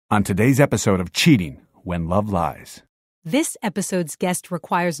On today's episode of Cheating When Love Lies. This episode's guest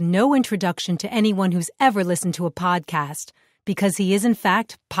requires no introduction to anyone who's ever listened to a podcast because he is, in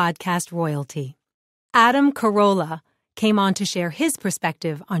fact, podcast royalty. Adam Carolla came on to share his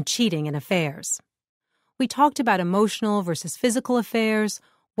perspective on cheating in affairs. We talked about emotional versus physical affairs,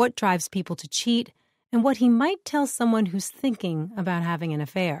 what drives people to cheat, and what he might tell someone who's thinking about having an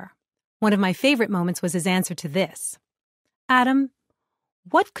affair. One of my favorite moments was his answer to this. Adam,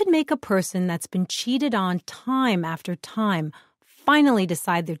 what could make a person that's been cheated on time after time finally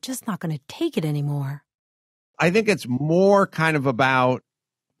decide they're just not going to take it anymore? I think it's more kind of about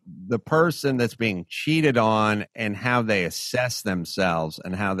the person that's being cheated on and how they assess themselves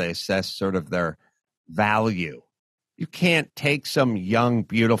and how they assess sort of their value. You can't take some young,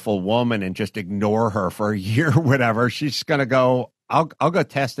 beautiful woman and just ignore her for a year or whatever. She's going to go, I'll go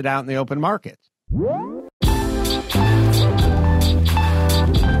test it out in the open market.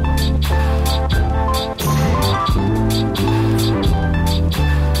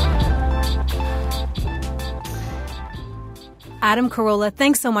 Adam Carolla,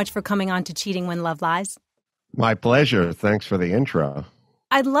 thanks so much for coming on to Cheating When Love Lies. My pleasure. Thanks for the intro.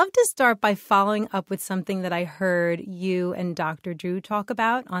 I'd love to start by following up with something that I heard you and Dr. Drew talk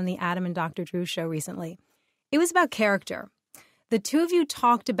about on the Adam and Dr. Drew show recently. It was about character. The two of you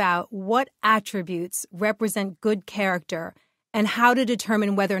talked about what attributes represent good character and how to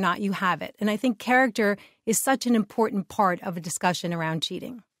determine whether or not you have it. And I think character is such an important part of a discussion around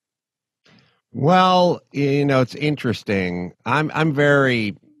cheating. Well, it's interesting. I'm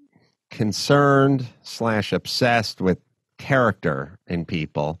very concerned / obsessed with character in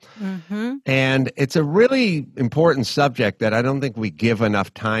people. Mm-hmm. And it's a really important subject that I don't think we give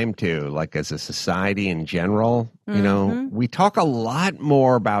enough time to, like as a society in general. Mm-hmm. We talk a lot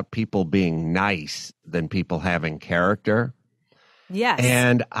more about people being nice than people having character. Yes.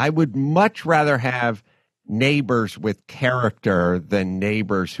 And I would much rather have neighbors with character than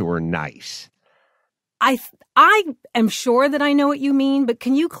neighbors who are nice. I am sure that I know what you mean, but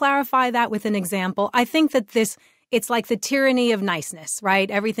can you clarify that with an example? I think that it's like the tyranny of niceness, right?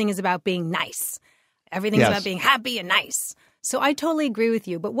 Everything is about being nice. Everything's about being happy and nice. So I totally agree with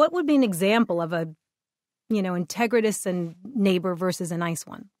you. But what would be an example of a, integritous and neighbor versus a nice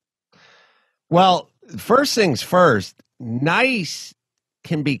one? Well, first things first, nice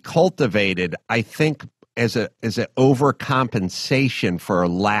can be cultivated, I think, as an overcompensation for a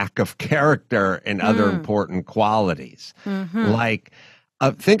lack of character and other important qualities. Mm-hmm. Like,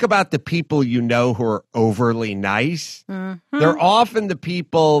 think about the people who are overly nice. Mm-hmm. They're often the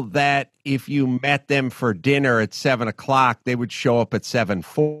people that if you met them for dinner at 7 o'clock, they would show up at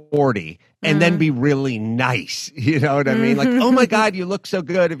 7:40 and then be really nice. You know what I mean? Like, oh my God, you look so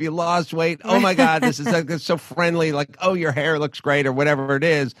good. Have you lost weight? Oh my God, this is so friendly. Like, oh, your hair looks great or whatever it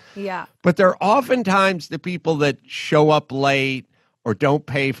is. Yeah. But they're oftentimes the people that show up late or don't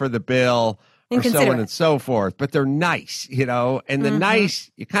pay for the bill or so on and so forth, but they're nice, and the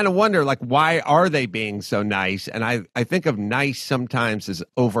nice, you kind of wonder, like, why are they being so nice? And I think of nice sometimes as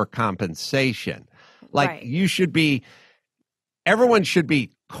overcompensation. Like, everyone should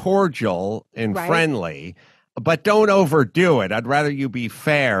be cordial and friendly, but don't overdo it. I'd rather you be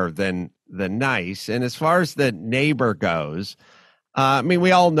fair than nice. And as far as the neighbor goes,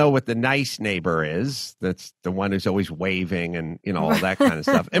 we all know what the nice neighbor is. That's the one who's always waving and, all that kind of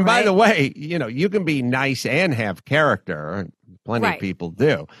stuff. And by the way, you can be nice and have character. Plenty of people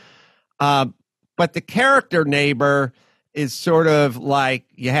do. But the character neighbor is sort of like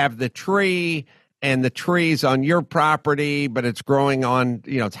you have the tree and the tree's on your property, but it's growing on,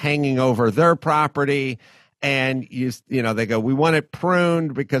 it's hanging over their property. And they go, we want it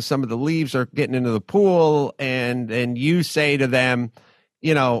pruned because some of the leaves are getting into the pool. And you say to them,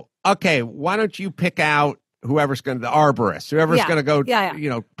 okay, why don't you pick out whoever's going to, the arborist, whoever's going to go,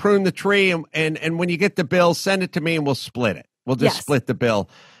 prune the tree. And when you get the bill, send it to me and we'll split it. We'll just split the bill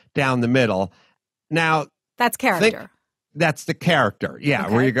down the middle. Now, that's character. That's the character. Yeah.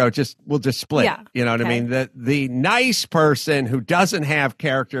 Okay. Where you go, we'll just split. Yeah. You know what I mean? The nice person who doesn't have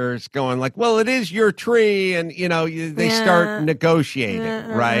character is going like, well, it is your tree. And, they start negotiating.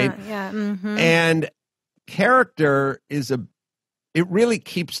 Right. Yeah. Mm-hmm. And character it really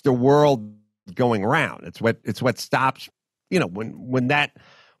keeps the world going around. It's what stops,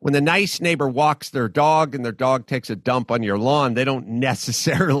 when the nice neighbor walks their dog and their dog takes a dump on your lawn, they don't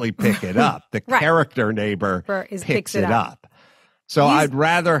necessarily pick it up. The character neighbor picks it up. So I'd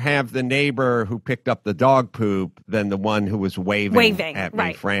rather have the neighbor who picked up the dog poop than the one who was waving at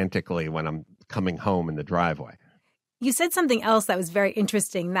me frantically when I'm coming home in the driveway. You said something else that was very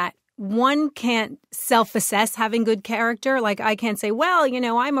interesting, that one can't self-assess having good character. Like I can't say, well,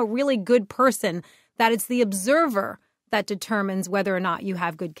 I'm a really good person, that it's the observer that determines whether or not you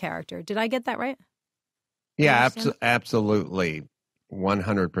have good character. Did I get that right? Yeah, absolutely.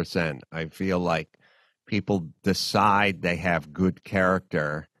 100%. I feel like people decide they have good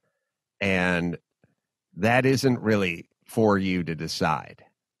character, and that isn't really for you to decide.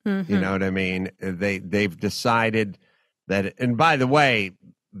 Mm-hmm. You know what I mean? They've decided that, and by the way,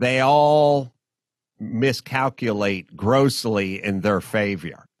 they all miscalculate grossly in their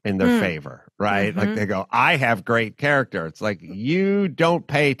favor, right? Mm-hmm. Like they go, I have great character. It's like, you don't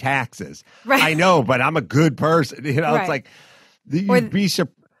pay taxes. Right. I know, but I'm a good person. Right. It's like, you'd be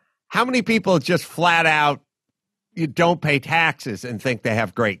how many people just flat out, you don't pay taxes and think they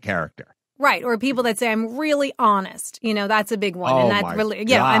have great character? Right. Or people that say, I'm really honest. That's a big one. Oh, and that's my really,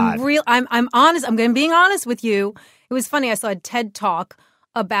 God. I'm honest. I'm being honest with you. It was funny. I saw a TED talk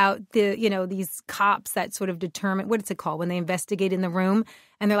about these cops that sort of determine, what is it called when they investigate in the room?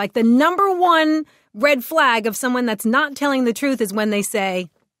 And they're like, the number one red flag of someone that's not telling the truth is when they say,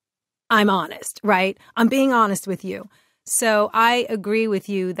 I'm honest, right? I'm being honest with you. So I agree with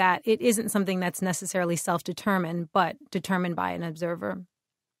you that it isn't something that's necessarily self-determined, but determined by an observer.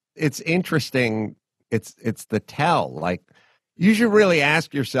 It's interesting. It's the tell. Like, you should really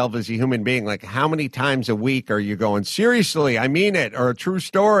ask yourself as a human being, like, how many times a week are you going, seriously, I mean it, or a true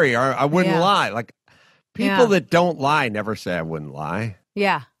story, or I wouldn't lie. Like, people that don't lie never say I wouldn't lie.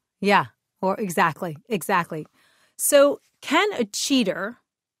 Yeah. Or exactly. So can a cheater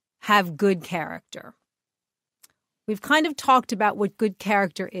have good character? We've kind of talked about what good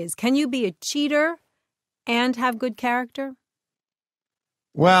character is. Can you be a cheater and have good character?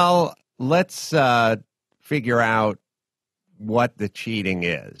 Well, let's figure out what the cheating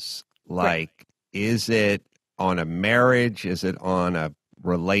is. Like, Is it on a marriage? Is it on a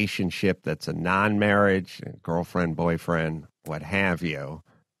relationship that's a non-marriage, girlfriend, boyfriend, what have you?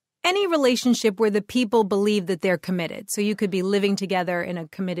 Any relationship where the people believe that they're committed. So you could be living together in a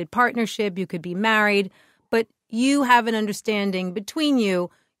committed partnership. You could be married, but you have an understanding between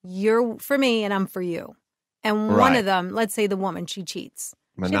you. You're for me and I'm for you. And one of them, let's say the woman, she cheats.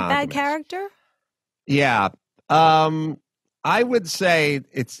 She have bad character? Yeah. I would say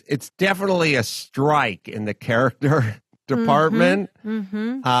it's definitely a strike in the character department.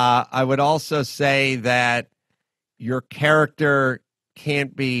 Mm-hmm. I would also say that your character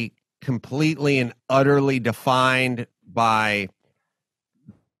can't be completely and utterly defined by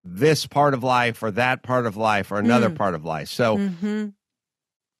this part of life or that part of life or another part of life. So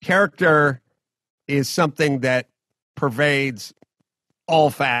character is something that pervades all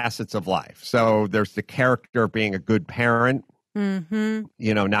facets of life. So there's the character of being a good parent,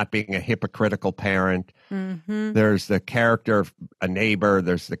 not being a hypocritical parent. There's the character of a neighbor.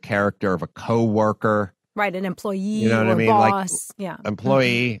 There's the character of a coworker. Right, an employee, you know what I mean? Boss. Like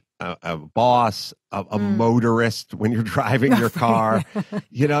employee, a boss, a motorist when you're driving your car.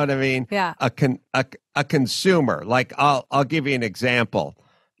 You know what I mean? Yeah. A consumer. Like I'll give you an example.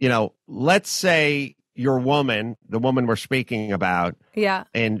 Let's say your woman, the woman we're speaking about,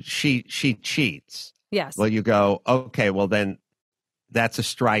 and she cheats. Yes. Well, you go, okay, well then that's a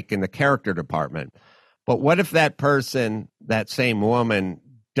strike in the character department. But what if that person, that same woman,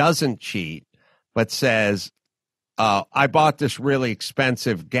 doesn't cheat, but says, I bought this really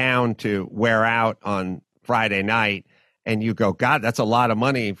expensive gown to wear out on Friday night. And you go, God, that's a lot of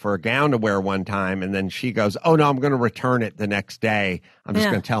money for a gown to wear one time. And then she goes, oh, no, I'm going to return it the next day. I'm just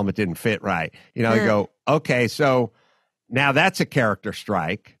going to tell them it didn't fit right. You go, okay, so now that's a character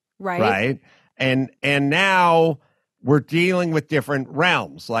strike. Right. And now we're dealing with different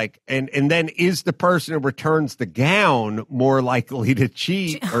realms. Like, and then is the person who returns the gown more likely to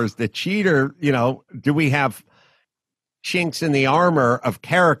cheat, or is the cheater, do we have chinks in the armor of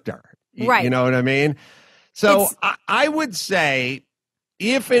character? Right. You know what I mean? So I would say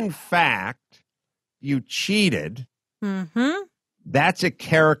if, in fact, you cheated, that's a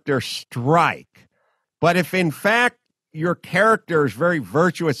character strike. But if, in fact, your character is very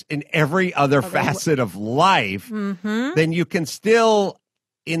virtuous in every other facet of life, then you can still,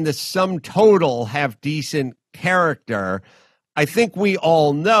 in the sum total, have decent character. I think we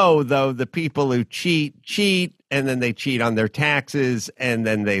all know, though, the people who cheat, and then they cheat on their taxes, and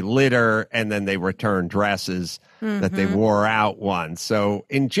then they litter, and then they return dresses that they wore out once. So,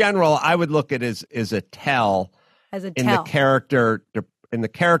 in general, I would look at it as a tell in the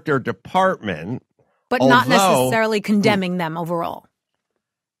character department, but not necessarily condemning them overall.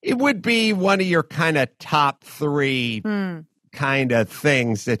 It would be one of your kind of top three kind of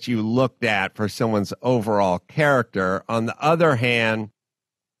things that you looked at for someone's overall character. On the other hand,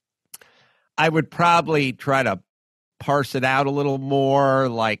 I would probably try to parse it out a little more,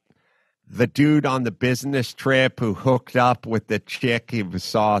 like the dude on the business trip who hooked up with the chick he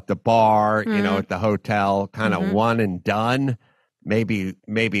saw at the bar, at the hotel, kind of one and done. Maybe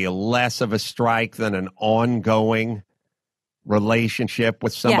less of a strike than an ongoing relationship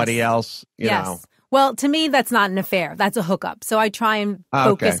with somebody else. You know. Well, to me, that's not an affair. That's a hookup. So I try and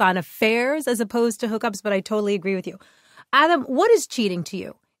focus on affairs as opposed to hookups, but I totally agree with you. Adam, what is cheating to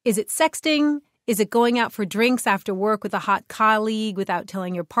you? Is it sexting? Is it going out for drinks after work with a hot colleague without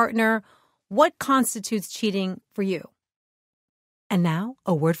telling your partner? What constitutes cheating for you? And now,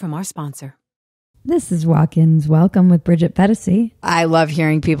 a word from our sponsor. This is Walk-Ins Welcome with Bridget Pedicy. I love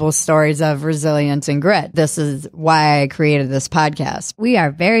hearing people's stories of resilience and grit. This is why I created this podcast. We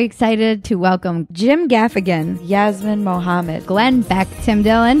are very excited to welcome Jim Gaffigan, Yasmin Mohammed, Glenn Beck, Tim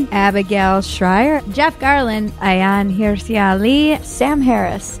Dillon, Abigail Schreier, Jeff Garland, Ayan Hirsi Ali, Sam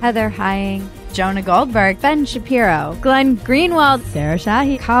Harris, Heather Hying, Jonah Goldberg, Ben Shapiro, Glenn Greenwald, Sarah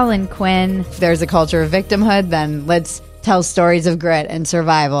Shahi, Colin Quinn. If there's a culture of victimhood, then let's tell stories of grit and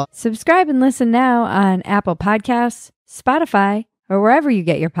survival. Subscribe and listen now on Apple Podcasts, Spotify, or wherever you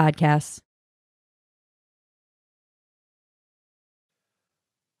get your podcasts.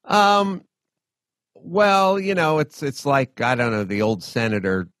 Well, it's like, I don't know, the old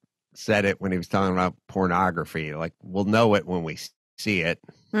senator said it when he was talking about pornography. Like, we'll know it when we see it.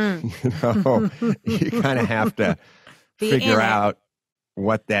 You kind of have to figure out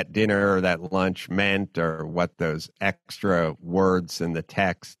what that dinner or that lunch meant, or what those extra words in the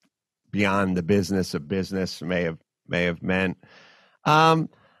text beyond the business of business may have meant. I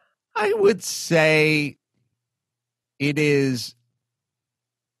would say it is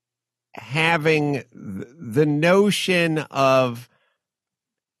having the notion of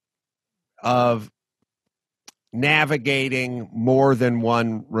navigating more than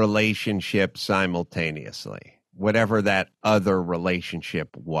one relationship simultaneously, whatever that other relationship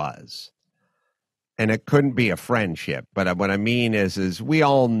was. And it couldn't be a friendship, but what I mean is we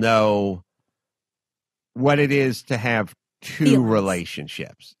all know what it is to have two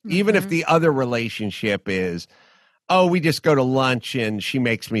relationships. Even if the other relationship is, we just go to lunch and she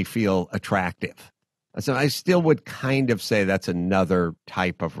makes me feel attractive. So I still would kind of say that's another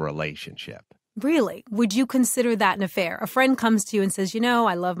type of relationship. Really? Would you consider that an affair? A friend comes to you and says,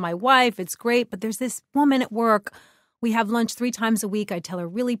 I love my wife. It's great, but there's this woman at work. We have lunch 3 times a week. I tell her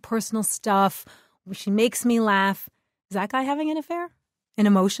really personal stuff. She makes me laugh. Is that guy having an affair? An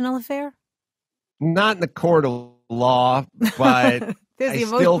emotional affair? Not in the court of law, but there's the I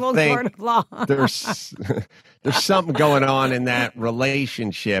still emotional think court of law. there's something going on in that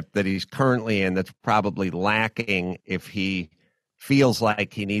relationship that he's currently in that's probably lacking if he feels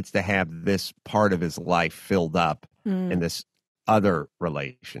like he needs to have this part of his life filled up in this other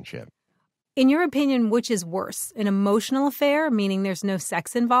relationship. In your opinion, which is worse? An emotional affair, meaning there's no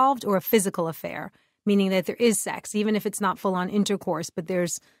sex involved, or a physical affair, meaning that there is sex, even if it's not full-on intercourse, but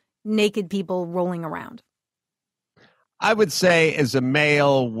there's naked people rolling around? I would say as a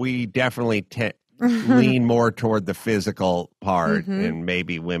male, we definitely lean more toward the physical part, and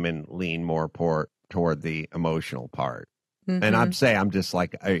maybe women lean more toward the emotional part. And I'm just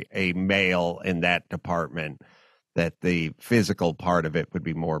like a male in that department, that the physical part of it would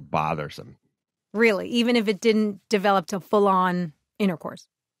be more bothersome. Really? Even if it didn't develop to full-on intercourse?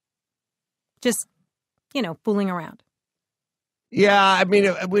 Just, fooling around. Yeah, I mean,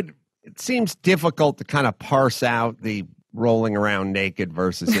 it seems difficult to kind of parse out the rolling around naked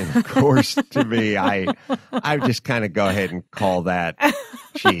versus intercourse to me. I just kind of go ahead and call that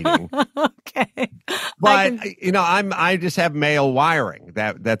cheating. Okay. But I just have male wiring.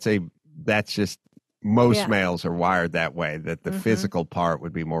 That's just most males are wired that way, that the physical part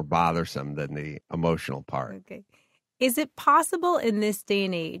would be more bothersome than the emotional part. Okay. Is it possible in this day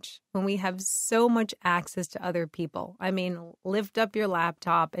and age, when we have so much access to other people? I mean, lift up your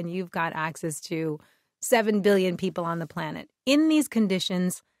laptop and you've got access to 7 billion people on the planet. In these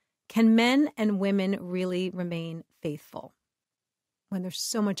conditions, can men and women really remain faithful when there's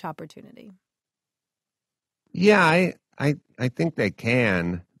so much opportunity? Yeah, I think they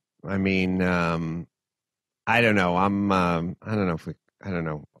can. I mean, I don't know. I don't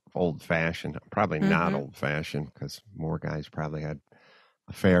know, old fashioned. Probably not old fashioned, because more guys probably had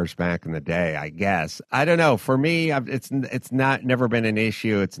affairs back in the day, I guess. I don't know. For me, it's never been an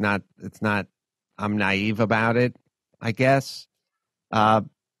issue. It's not. I'm naive about it, I guess. But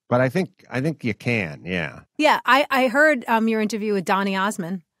I think you can. Yeah. Yeah. I heard your interview with Donny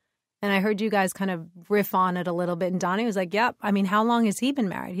Osmond, and I heard you guys kind of riff on it a little bit. And Donny was like, "Yep. I mean, how long has he been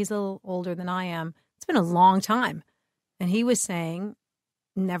married? He's a little older than I am. It's been a long time." And he was saying,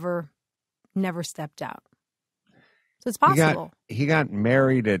 never never stepped out. So it's possible. He got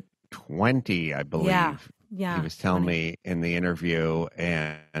married at 20, I believe. Yeah. He was telling me in the interview,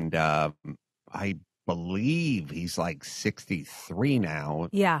 and I believe he's like 63 now.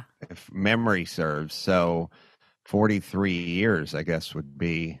 Yeah. If memory serves. So 43 years, I guess, would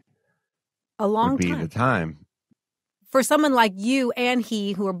be a long time. The time. For someone like you and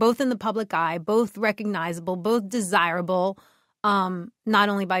he, who are both in the public eye, both recognizable, both desirable, not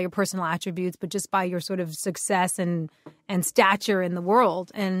only by your personal attributes, but just by your sort of success and stature in the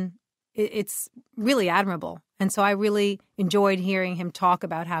world. And it's really admirable. And so I really enjoyed hearing him talk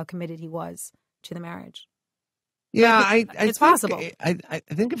about how committed he was to the marriage. Yeah, it's possible. I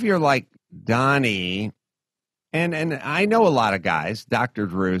think if you're like Donnie, and I know a lot of guys, Dr.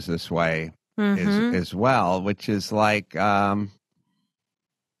 Drew's this way as well, which is like I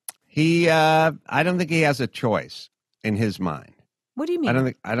don't think he has a choice in his mind. What do you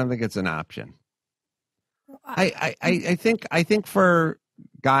mean? I don't think it's an option. I think for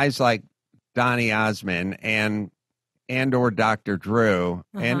guys like Donnie Osmond and or Dr. Drew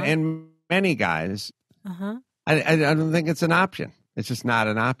and many guys, I don't think it's an option. It's just not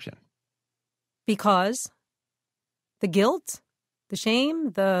an option. Because the guilt, the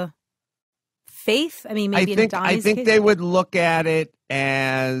shame, the faith. I mean, maybe I think they would look at it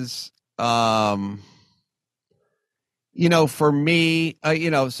as, for me,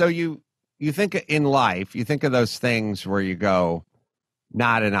 so you think in life, you think of those things where you go,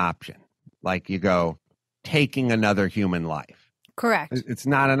 not an option. Like you go, taking another human life. Correct. It's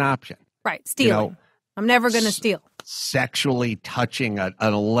not an option. Right. Stealing. I'm never going to steal. Sexually touching an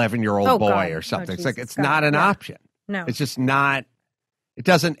 11-year-old boy or something. It's like, it's not an option. No. It's just not, it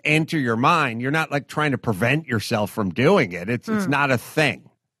doesn't enter your mind. You're not like trying to prevent yourself from doing it. It's not a thing.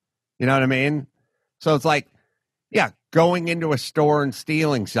 You know what I mean? So it's like, going into a store and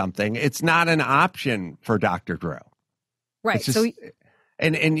stealing something, it's not an option for Dr. Drew. Right. Just,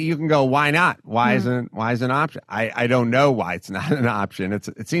 and you can go, why not? Why is an option? I don't know why it's not an option.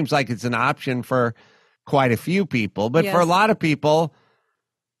 It seems like it's an option for quite a few people, but for a lot of people,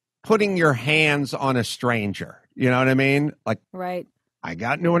 putting your hands on a stranger, you know what I mean? Like, right. I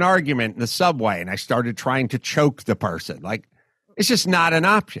got into an argument in the subway and I started trying to choke the person. Like, it's just not an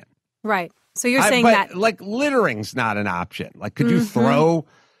option. Right. So you're saying that like littering's not an option. Like, could you throw,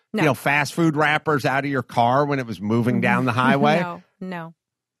 fast food wrappers out of your car when it was moving down the highway? No.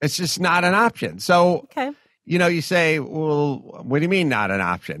 It's just not an option. So, okay. You say, well, what do you mean not an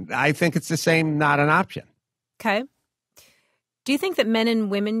option? I think it's the same, not an option. Okay. Do you think that men and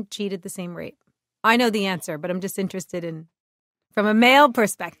women cheat at the same rate? I know the answer, but I'm just interested in, from a male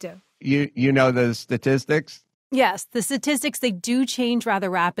perspective. You know the statistics? Yes, the statistics, they do change rather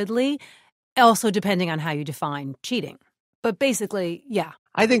rapidly, also depending on how you define cheating. But basically, yeah.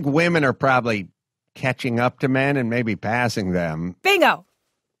 I think women are probably catching up to men and maybe passing them. Bingo!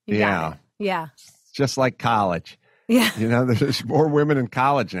 You got it. Yeah. Just like college. Yeah. There's more women in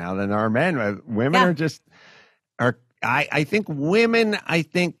college now than there are men. Women I think women,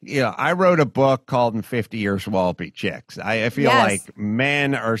 I wrote a book called In 50 Years We'll Be Chicks. I feel like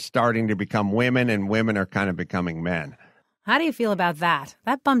men are starting to become women and women are kind of becoming men. How do you feel about that?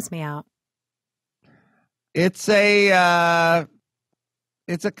 That bums me out. It's a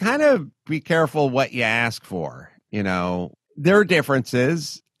kind of be careful what you ask for. There are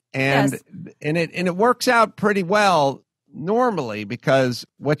differences and it works out pretty well normally because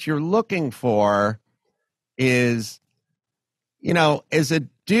what you're looking for is, as a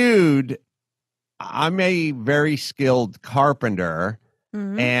dude, I'm a very skilled carpenter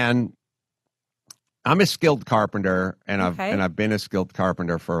and I'm a skilled carpenter and I've been a skilled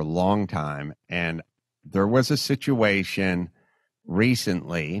carpenter for a long time. And there was a situation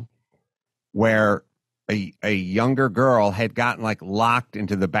recently where a younger girl had gotten locked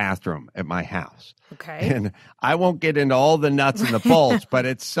into the bathroom at my house. Okay. And I won't get into all the nuts and the bolts, but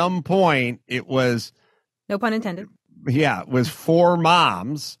at some point it was, no pun intended. Yeah, it was 4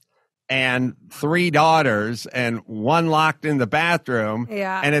 moms and 3 daughters and one locked in the bathroom.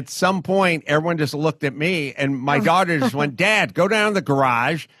 Yeah. And at some point everyone just looked at me and my daughter just went, "Dad, go down to the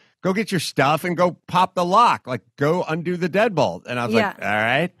garage, go get your stuff and go pop the lock. Go undo the deadbolt." And I was like, all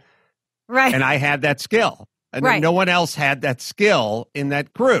right. Right. And I had that skill. And then no one else had that skill in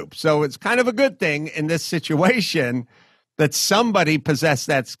that group. So it's kind of a good thing in this situation that somebody possessed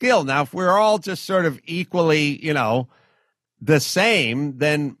that skill. Now, if we're all just sort of equally, the same,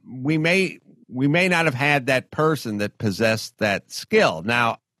 then we may not have had that person that possessed that skill.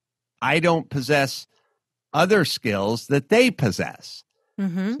 Now, I don't possess other skills that they possess.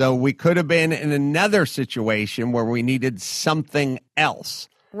 Mm-hmm. So we could have been in another situation where we needed something else.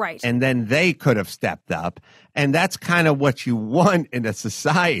 Right. And then they could have stepped up. And that's kind of what you want in a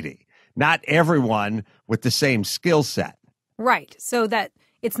society. Not everyone with the same skill set. Right. So that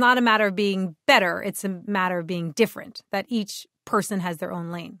it's not a matter of being better. It's a matter of being different, that each person has their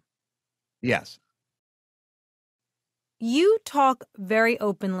own lane. Yes. You talk very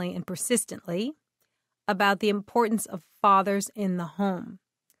openly and persistently about the importance of fathers in the home.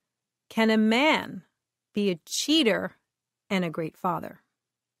 Can a man be a cheater and a great father?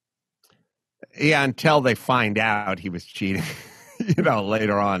 Yeah, until they find out he was cheating,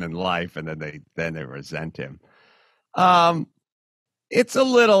 later on in life, and then they resent him. It's a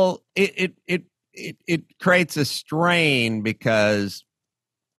little it creates a strain because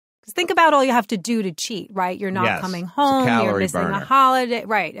think about all you have to do to cheat, right? You're not coming home, you're missing a holiday,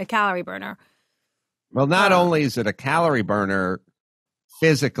 right? A calorie burner. Well, not only is it a calorie burner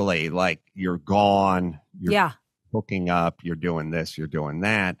physically, like you're gone, you're hooking up, you're doing this, you're doing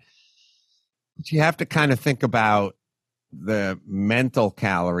that. But you have to kind of think about the mental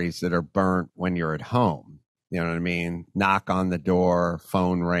calories that are burnt when you're at home. You know what I mean? Knock on the door,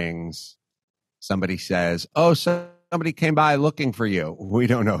 phone rings. Somebody says, "Oh, somebody came by looking for you." We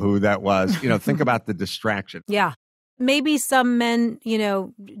don't know who that was. Think about the distraction. Yeah. Maybe some men,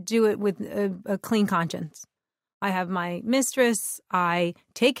 do it with a clean conscience. I have my mistress. I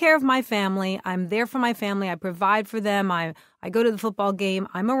take care of my family. I'm there for my family. I provide for them. I go to the football game.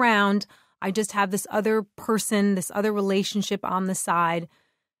 I'm around. I just have this other person, this other relationship on the side.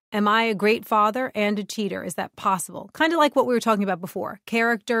 Am I a great father and a cheater? Is that possible? Kind of like what we were talking about before.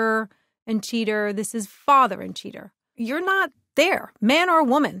 Character and cheater. This is father and cheater. You're not there, man or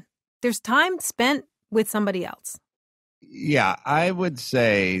woman. There's time spent with somebody else. Yeah, I would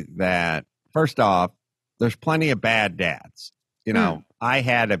say that, first off, there's plenty of bad dads. I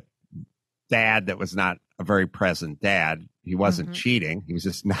had a dad that was not a very present dad. He wasn't cheating. He was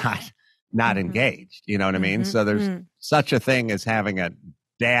just not engaged. You know what I mean? So there's such a thing as having a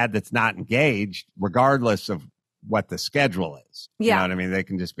dad that's not engaged, regardless of what the schedule is. Yeah. You know what I mean? They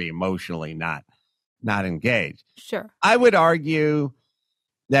can just be emotionally not engaged. Sure. I would argue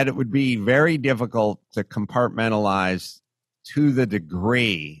that it would be very difficult to compartmentalize to the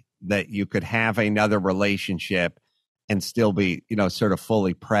degree that you could have another relationship and still be, sort of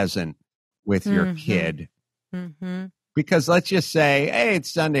fully present with your kid. Because let's just say, hey,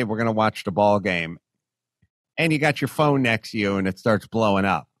 it's Sunday, we're going to watch the ball game. And you got your phone next to you and it starts blowing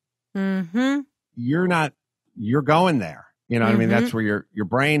up. You're going there. You know what I mean? That's where your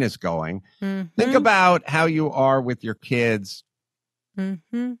brain is going. Think about how you are with your kids. Let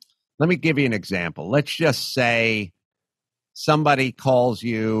me give you an example. Let's just say somebody calls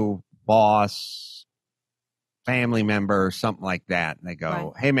you boss, family member, something like that. And they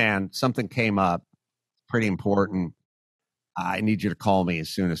go, hey, man, something came up. Pretty important. I need you to call me as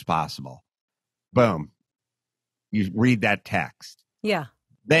soon as possible. Boom. You read that text. Yeah.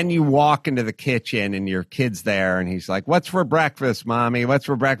 Then you walk into the kitchen and your kid's there and he's like, "What's for breakfast, mommy? What's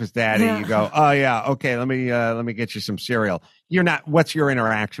for breakfast, daddy?" You go, "Oh yeah, okay, let me get you some cereal." What's your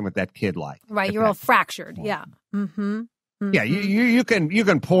interaction with that kid like? Right, you're all fractured. Yeah. Yeah, you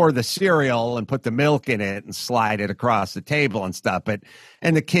can pour the cereal and put the milk in it and slide it across the table and stuff,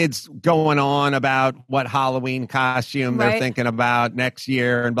 and the kid's going on about what Halloween costume they're thinking about next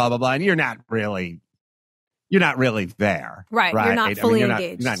year and blah blah blah, and you're not really there. Right. You're not fully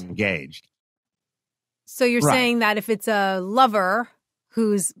engaged. You're not engaged. So you're saying that if it's a lover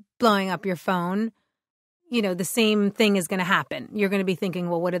who's blowing up your phone, the same thing is going to happen. You're going to be thinking,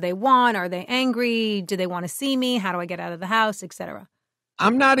 well, what do they want? Are they angry? Do they want to see me? How do I get out of the house, etc.?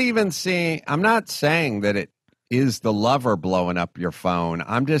 I'm not saying that it is the lover blowing up your phone.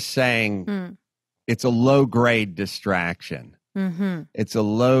 I'm just saying it's a low-grade distraction. It's a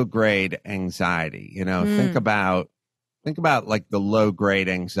low-grade anxiety. Think about like the low-grade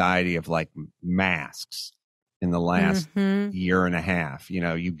anxiety of like masks in the last year and a half.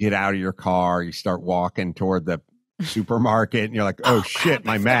 You get out of your car, you start walking toward the supermarket, and you're like, "Oh shit,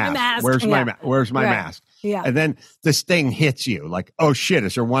 my mask! Where's my mask?" Yeah, and then this thing hits you, like, "Oh shit,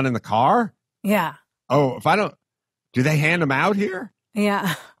 is there one in the car?" Yeah. Oh, do they hand them out here?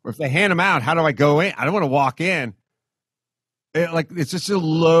 Yeah. Or if they hand them out, how do I go in? I don't want to walk in. It's just a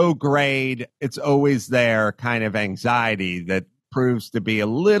low grade, it's always there kind of anxiety that proves to be a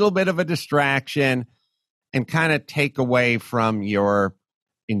little bit of a distraction and kind of take away from your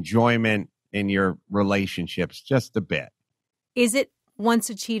enjoyment in your relationships just a bit. Is it once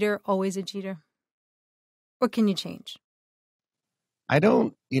a cheater, always a cheater? Or can you change? I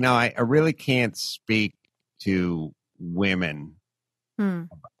don't, I really can't speak to women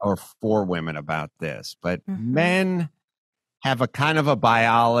or for women about this, but men have a kind of a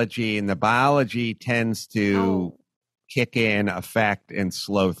biology, and the biology tends to kick in, affect, and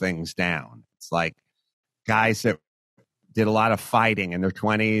slow things down. It's like guys that did a lot of fighting in their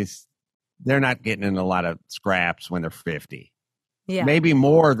 20s, they're not getting in a lot of scraps when they're 50. Yeah. Maybe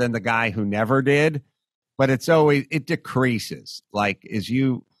more than the guy who never did, but it decreases. Like as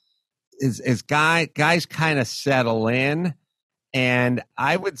guys kind of settle in, and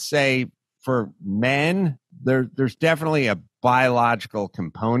I would say for men, there's definitely a biological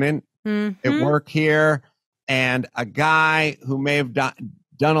component at work here, and a guy who may have done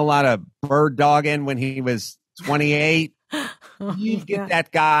a lot of bird dogging when he was 28, you get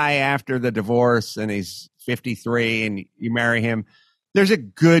that guy after the divorce and he's 53 and you marry him, there's a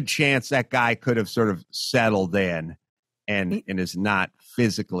good chance that guy could have sort of settled in and is not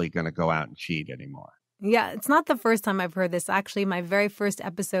physically going to go out and cheat anymore. Yeah, it's not the first time I've heard this. Actually, my very first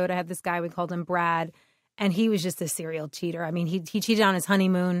episode, I had this guy, we called him Brad, and he was just a serial cheater. I mean, he cheated on his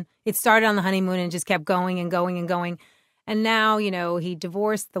honeymoon. It started on the honeymoon and just kept going and going and going. And now, he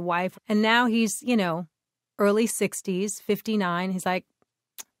divorced the wife, and now he's, early 60s, 59. He's like,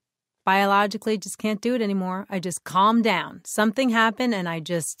 biologically, just can't do it anymore. I just calmed down. Something happened, and I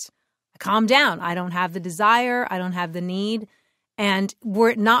calmed down. I don't have the desire. I don't have the need. And were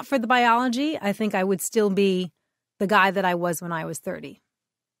it not for the biology, I think I would still be the guy that I was when I was 30.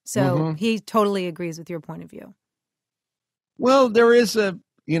 So he totally agrees with your point of view. Well, there is a,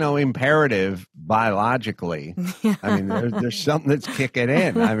 imperative biologically. Yeah. I mean, there's something that's kicking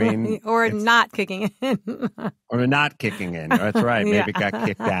in. I mean, or not kicking in. Or not kicking in. That's right. Maybe it got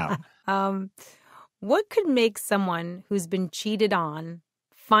kicked out. What could make someone who's been cheated on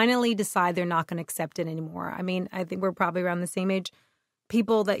finally decide they're not going to accept it anymore? I mean, I think we're probably around the same age.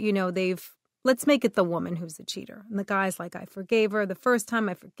 People that, let's make it the woman who's the cheater. And the guy's like, I forgave her the first time,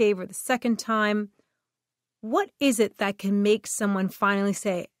 I forgave her the second time. What is it that can make someone finally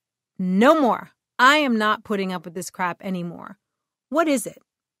say, no more, I am not putting up with this crap anymore? What is it?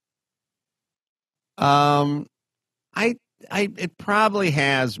 It probably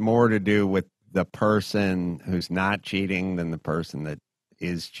has more to do with the person who's not cheating than the person that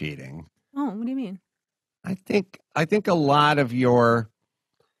is cheating. Oh, what do you mean? I think a lot of your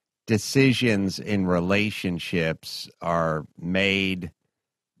decisions in relationships are made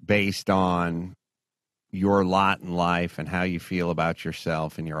based on your lot in life and how you feel about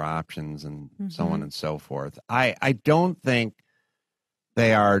yourself and your options and so on and so forth. I don't think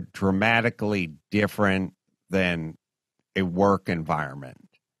they are dramatically different than a work environment.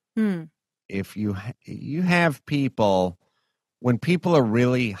 If you have people, when people are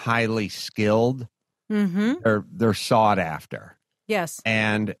really highly skilled, they're sought after. Yes.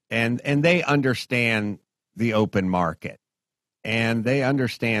 And they understand the open market, and they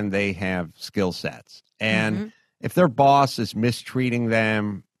understand they have skill sets. And if their boss is mistreating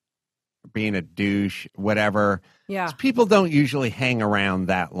them, being a douche, whatever, people don't usually hang around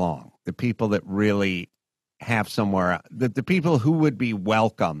that long. The people that really have somewhere, the people who would be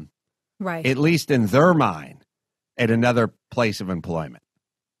welcome, right, at least in their mind, at another place of employment,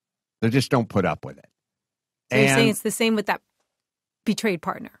 they just don't put up with it. So you're saying it's the same with that betrayed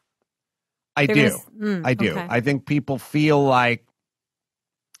partner? I do. Okay. I think people feel like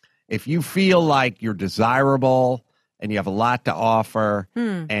if you feel like you're desirable and you have a lot to offer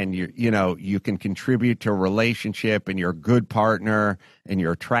and you can contribute to a relationship and you're a good partner and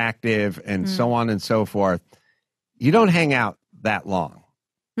you're attractive and so on and so forth, you don't hang out that long.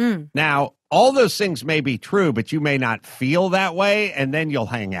 Now, all those things may be true, but you may not feel that way, and then you'll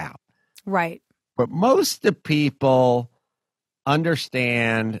hang out. Right. But most of the people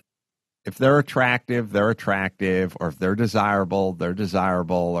understand if they're attractive, or if they're desirable,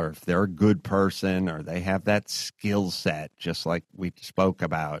 or if they're a good person, or they have that skill set, just like we spoke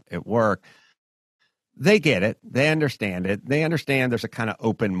about at work. They get it. They understand it. They understand there's a kind of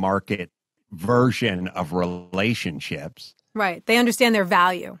open market version of relationships. Right. They understand their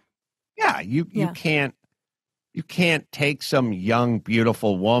value. Yeah. You can't take some young,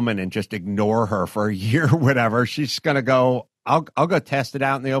 beautiful woman and just ignore her for a year or whatever. She's going to go, I'll go test it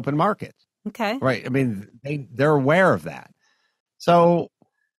out in the open market. Okay. Right. I mean, they're aware of that. So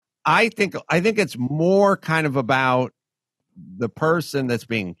I think it's more kind of about the person that's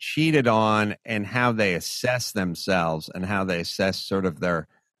being cheated on and how they assess themselves and how they assess sort of their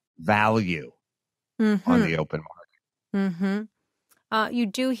value on the open market. You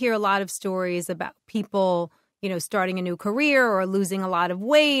do hear a lot of stories about people, starting a new career or losing a lot of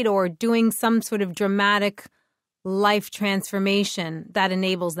weight or doing some sort of dramatic life transformation that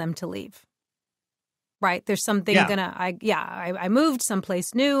enables them to leave. Right? There's something I moved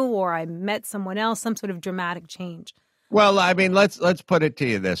someplace new, or I met someone else, some sort of dramatic change. Well, I mean, let's put it to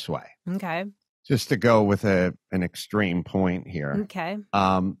you this way. Okay. Just to go with an extreme point here. Okay.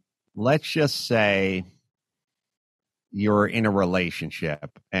 Let's just say you're in a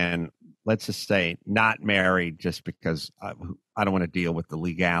relationship, and let's just say not married, just because I don't want to deal with the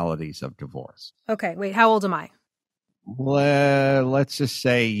legalities of divorce. Okay. Wait, how old am I? Let's just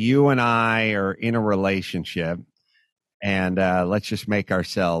say you and I are in a relationship, and let's just make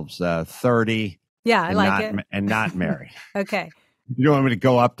ourselves 30. Yeah, I like it. And not married. Okay. You want me to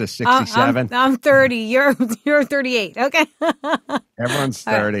go up to 67? I'm 30. You're 38. Okay. Everyone's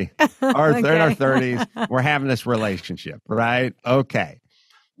 30. Or in our 30s. We're having this relationship, right? Okay.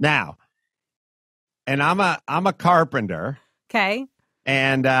 Now, and I'm a carpenter. Okay.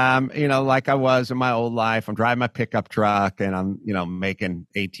 And like I was in my old life, I'm driving my pickup truck, and I'm making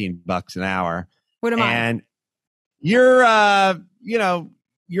 $18 an hour. What am I? And you're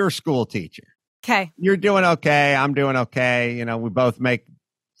you're a school teacher. Okay. You're doing okay. I'm doing okay. We both make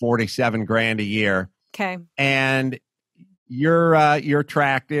 $47,000 a year. Okay. And you're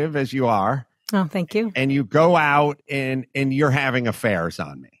attractive as you are. Oh, thank you. And you go out and you're having affairs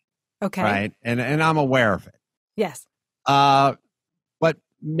on me. Okay. Right. And I'm aware of it. Yes. But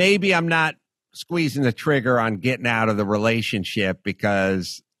maybe I'm not squeezing the trigger on getting out of the relationship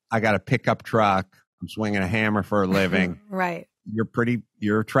because I got a pickup truck. I'm swinging a hammer for a living. Right.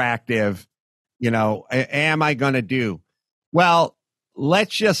 You're attractive. Am I going to do? Well,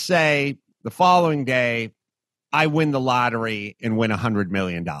 let's just say the following day, I win the lottery and win $100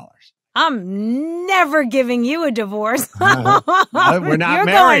 million. I'm never giving you a divorce. We're not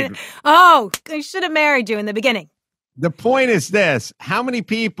married. I should have married you in the beginning. The point is this: how many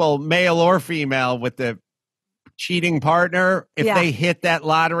people, male or female, with the cheating partner, if they hit that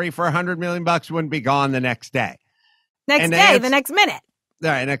lottery for $100 million, wouldn't be gone the next day? The next minute. All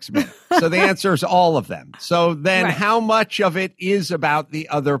right, next minute. So the answer is all of them. So then how much of it is about the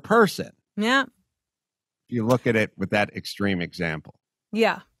other person? Yeah. If you look at it with that extreme example.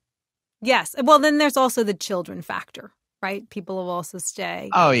 Yeah. Yes. Well, then there's also the children factor, right? People will also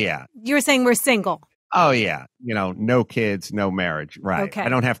stay. Oh, yeah. You're saying we're single. Oh, yeah. No kids, no marriage. Right. Okay. I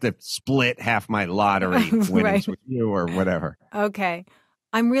don't have to split half my lottery winnings with you or whatever. Okay.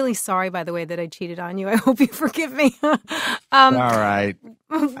 I'm really sorry, by the way, that I cheated on you. I hope you forgive me. All right.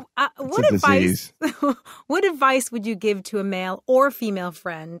 What advice would you give to a male or female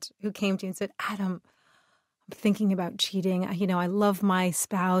friend who came to you and said, Adam, I'm thinking about cheating. I love my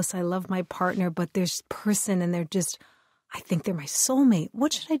spouse. I love my partner, but there's this person and I think they're my soulmate.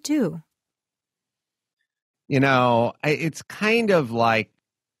 What should I do? It's kind of like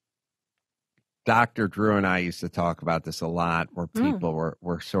Dr. Drew and I used to talk about this a lot, where people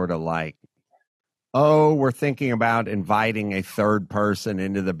were sort of like, oh, we're thinking about inviting a third person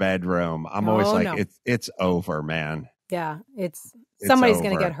into the bedroom. I'm always like, it's over, man. Yeah, somebody's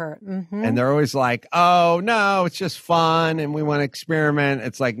going to get hurt. Mm-hmm. And they're always like, oh, no, it's just fun and we want to experiment.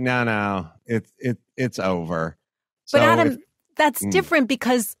 It's like, no, it's over. But so Adam, that's different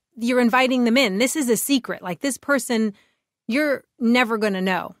because you're inviting them in. This is a secret. Like this person, you're never going to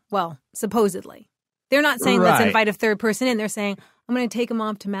know. Well, supposedly. They're not saying let's invite a third person in. They're saying I'm going to take them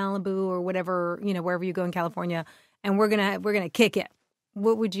off to Malibu or whatever, wherever you go in California, and we're going to kick it.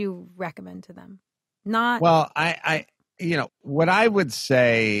 What would you recommend to them? Well, I what I would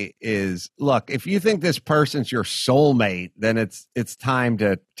say is, look, if you think this person's your soulmate, then it's time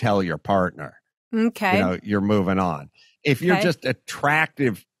to tell your partner. Okay. You're moving on. If you're just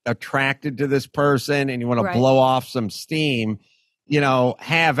attracted to this person and you want to blow off some steam,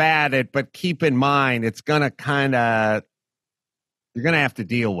 have at it, but keep in mind, it's going to you're going to have to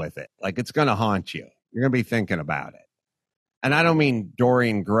deal with it. Like it's going to haunt you. You're going to be thinking about it. And I don't mean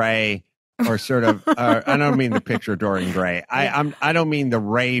Dorian Gray or sort of, I don't mean the picture of Dorian Gray. I don't mean the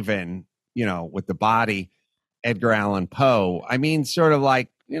Raven, with the body, Edgar Allan Poe. I mean, sort of like,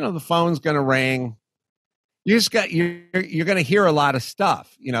 the phone's going to ring. You're going to hear a lot of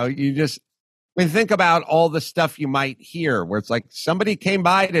stuff. Think about all the stuff you might hear where it's like somebody came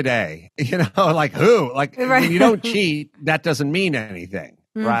by today, like who? Like when you don't cheat, that doesn't mean anything,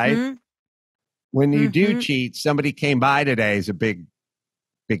 right? When you do cheat, somebody came by today is a big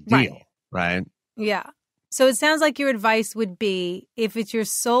deal, right? Yeah. So it sounds like your advice would be, if it's your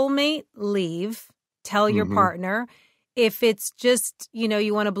soulmate, leave, tell your partner. If it's just,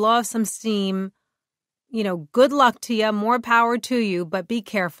 you want to blow off some steam, good luck to you, more power to you, but be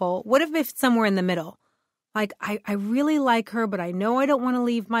careful. What if it's somewhere in the middle? Like, I really like her, but I know I don't want to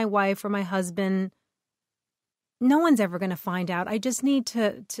leave my wife or my husband. No one's ever going to find out. I just need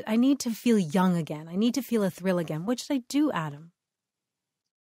I need to feel young again. I need to feel a thrill again. What should I do, Adam?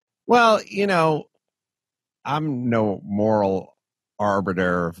 Well, I'm no moral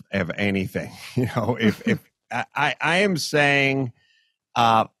arbiter of anything. If I am saying,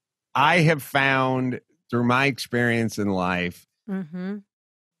 I have found through my experience in life,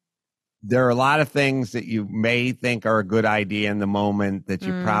 there are a lot of things that you may think are a good idea in the moment that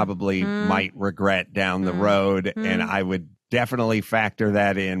you probably might regret down the road. And I would definitely factor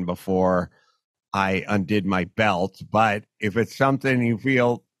that in before I undid my belt. But if it's something you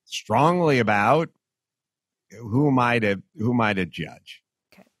feel strongly about, who am I to judge?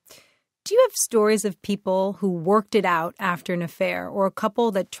 Okay. Do you have stories of people who worked it out after an affair, or a couple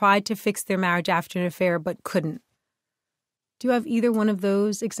that tried to fix their marriage after an affair but couldn't? Do you have either one of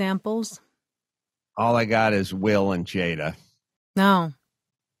those examples? All I got is Will and Jada. No.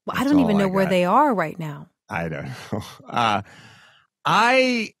 Well, I don't even know where they are right now. I don't know.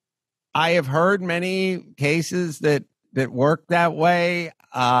 I have heard many cases that work that way.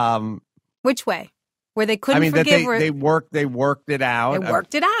 Which way? Where they couldn't forgive? They worked it out. They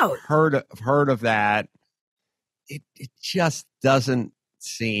worked it out. I've heard of that. It just doesn't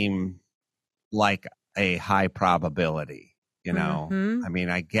seem like a high probability. I mean,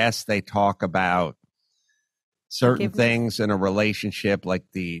 I guess they talk about certain things in a relationship, like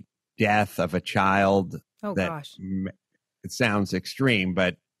the death of a child. Oh, gosh. It sounds extreme,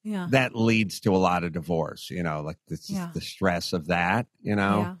 but that leads to a lot of divorce, like the stress of that,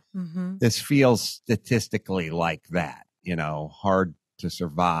 This feels statistically like that, hard to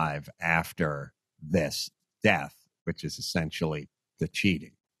survive after this death, which is essentially the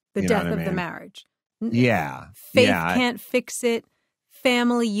cheating. The death of the marriage. Yeah. Faith can't fix it.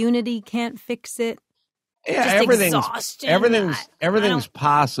 Family unity can't fix it. Yeah, everything's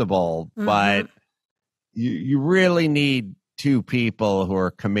possible, but you really need two people who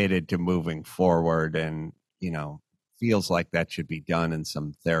are committed to moving forward, and feels like that should be done in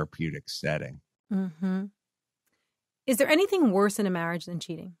some therapeutic setting. Is there anything worse in a marriage than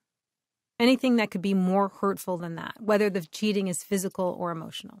cheating? Anything that could be more hurtful than that, whether the cheating is physical or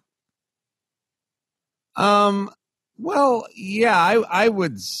emotional? Well, yeah, I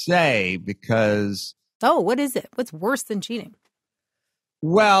would say, because... Oh, what is it? What's worse than cheating?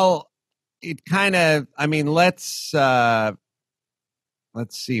 Well, it kind of, let's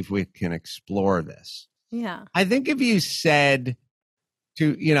see if we can explore this. Yeah. I think if you said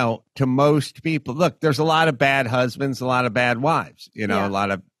to most people, look, there's a lot of bad husbands, a lot of bad wives, a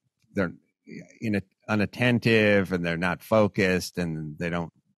lot of, they're unattentive and they're not focused and they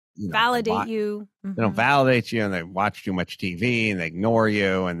don't validate you. They don't validate you, and they watch too much TV and they ignore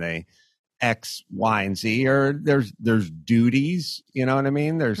you, and they X, Y, and Z, or there's duties, you know what I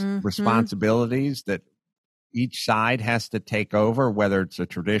mean? There's responsibilities that each side has to take over, whether it's a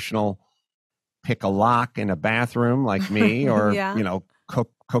traditional pick a lock in a bathroom like me, or,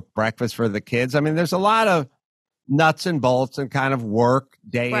 cook breakfast for the kids. There's a lot of nuts and bolts and kind of work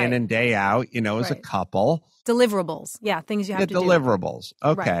day in and day out, as a couple. Deliverables. Yeah, things you have to do. Deliverables.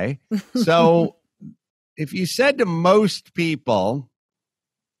 Okay. Right. So if you said to most people,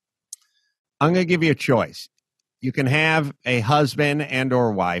 I'm going to give you a choice. You can have a husband and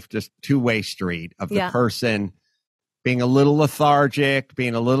or wife, just two-way street of the person being a little lethargic,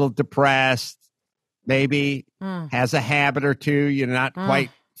 being a little depressed, maybe has a habit or two you're not quite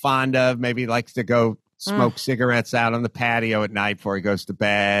fond of, maybe likes to go smoke cigarettes out on the patio at night before he goes to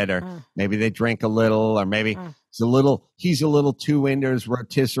bed, or maybe they drink a little, or maybe he's a little too into his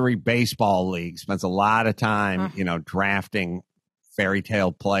rotisserie baseball league, spends a lot of time, drafting fairy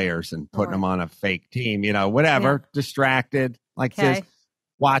tale players and putting them on a fake team, whatever, distracted, like this,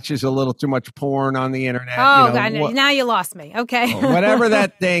 watches a little too much porn on the internet. Oh, God, now you lost me. Okay. Whatever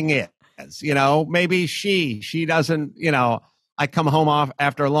that thing is, maybe she doesn't, I come home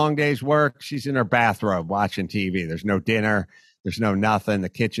after a long day's work. She's in her bathrobe watching TV. There's no dinner. There's no nothing. The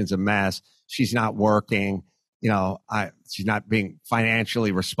kitchen's a mess. She's not working. She's not being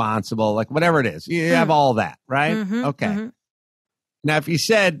financially responsible. Like whatever it is, you have all that, right? Okay. Now, if you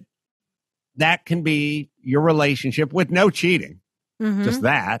said that can be your relationship with no cheating, just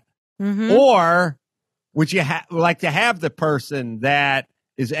that, or would you like to have the person that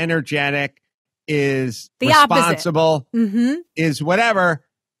is energetic, is the responsible, is whatever,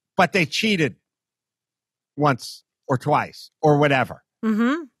 but they cheated once or twice or whatever?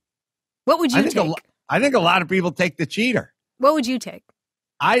 What would you take? I think a lot of people take the cheater. What would you take?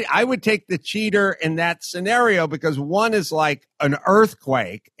 I would take the cheater in that scenario, because one is like an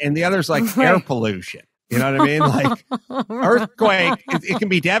earthquake and the other's like air pollution. You know what I mean? Like earthquake, it can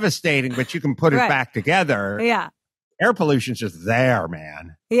be devastating, but you can put it back together. Yeah. Air pollution's just there,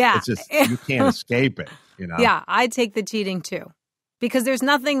 man. Yeah. It's just, you can't escape it, Yeah, I'd take the cheating too. Because there's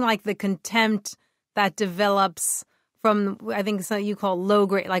nothing like the contempt, that develops from, I think something you call low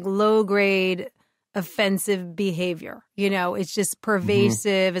grade offensive behavior. It's just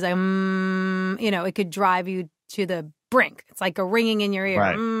pervasive. It's like, it could drive you to the brink. It's like a ringing in your ear.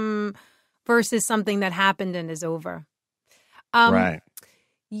 Right. Versus something that happened and is over. Right.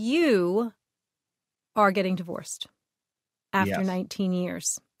 You are getting divorced after 19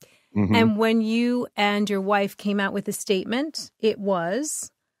 years. Mm-hmm. And when you and your wife came out with a statement, it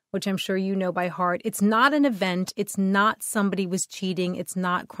was, which I'm sure you know by heart, it's not an event. It's not somebody was cheating. It's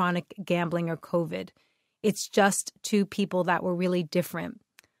not chronic gambling or COVID. It's just two people that were really different.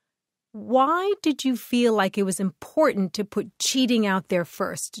 Why did you feel like it was important to put cheating out there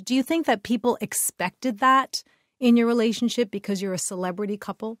first? Do you think that people expected that in your relationship because you're a celebrity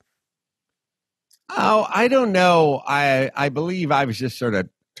couple? Oh, I don't know. I believe I was just sort of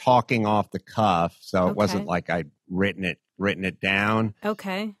talking off the cuff, so it wasn't like I'd written it down.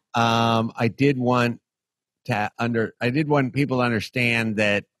 Okay. I did want people to understand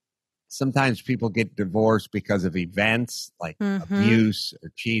that sometimes people get divorced because of events like abuse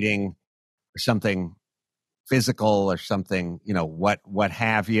or cheating or something physical or something, what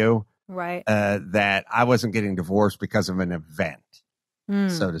have you. Right. That I wasn't getting divorced because of an event,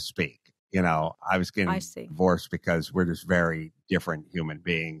 so to speak. I was getting divorced because we're just very different human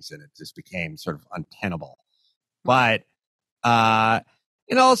beings, and it just became sort of untenable. But,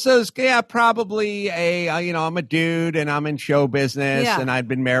 also, probably I'm a dude and I'm in show business and I'd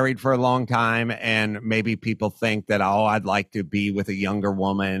been married for a long time, and maybe people think that, I'd like to be with a younger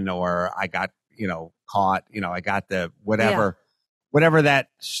woman, or I got, caught, I got the whatever that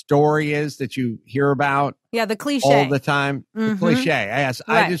story is that you hear about. Yeah, the cliche. All the time. The cliche. Yes.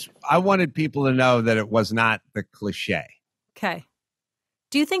 Right. I wanted people to know that it was not the cliche. Okay.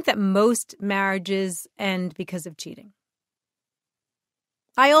 Do you think that most marriages end because of cheating?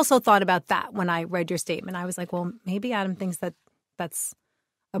 I also thought about that when I read your statement. I was like, well, maybe Adam thinks that's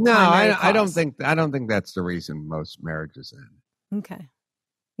a primary cause. I don't think that's the reason most marriages end. Okay.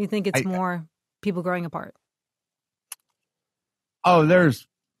 You think it's more people growing apart? Oh, there's,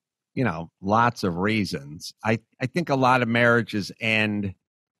 lots of reasons. I think a lot of marriages end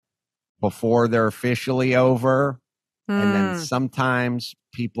before they're officially over. And then sometimes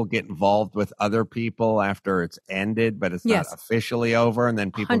people get involved with other people after it's ended, but it's not officially over. And then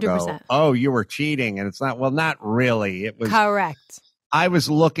people 100%. Go, oh, you were cheating. And it's not, well, not really. It was correct. I was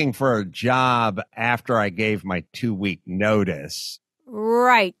looking for a job after I gave my 2-week notice.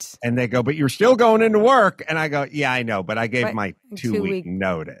 Right. And they go, but you're still going into work. And I go, yeah, I know, but I gave my 2-week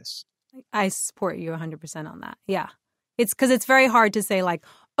notice. I support you 100% on that. Yeah. It's because it's very hard to say like,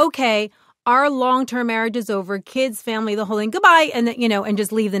 okay, our long-term marriage is over, kids, family, the whole thing, goodbye, and then, and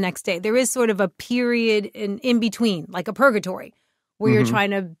just leave the next day. There is sort of a period in between, like a purgatory, where you're trying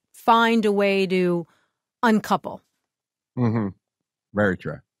to find a way to uncouple. Mm-hmm. Very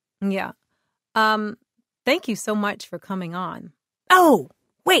true. Yeah. Thank you so much for coming on. Oh,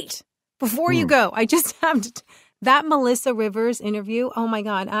 wait. Before you go, I just have that Melissa Rivers interview. Oh, my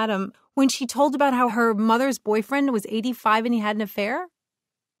God, Adam, when she told about how her mother's boyfriend was 85 and he had an affair.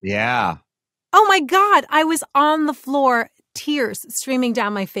 Yeah. Oh, my God. I was on the floor, tears streaming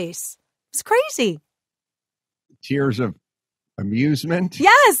down my face. It was crazy. Tears of amusement?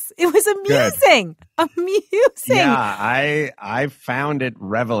 Yes, it was amusing. Good. Amusing. Yeah, I found it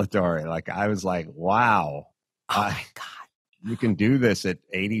revelatory. Like, I was like, wow. Oh, my God. You can do this at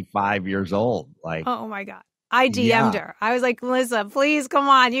 85 years old. Like, oh, my God. I DM'd her. I was like, Melissa, please come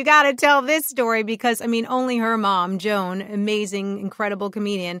on. You got to tell this story because, only her mom, Joan, amazing, incredible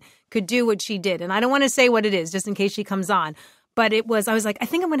comedian, could do what she did. And I don't want to say what it is just in case she comes on. But I was like, I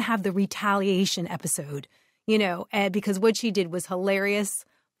think I'm going to have the retaliation episode, because what she did was hilarious,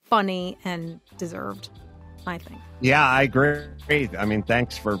 funny, and deserved, I think. Yeah, I agree.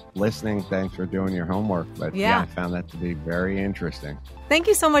 Thanks for listening. Thanks for doing your homework. But I found that to be very interesting. Thank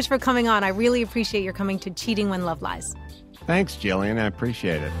you so much for coming on. I really appreciate your coming to Cheating When Love Lies. Thanks, Jillian. I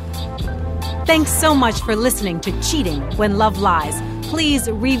appreciate it. Thanks so much for listening to Cheating When Love Lies. Please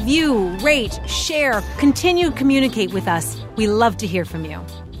review, rate, share, continue to communicate with us. We love to hear from you.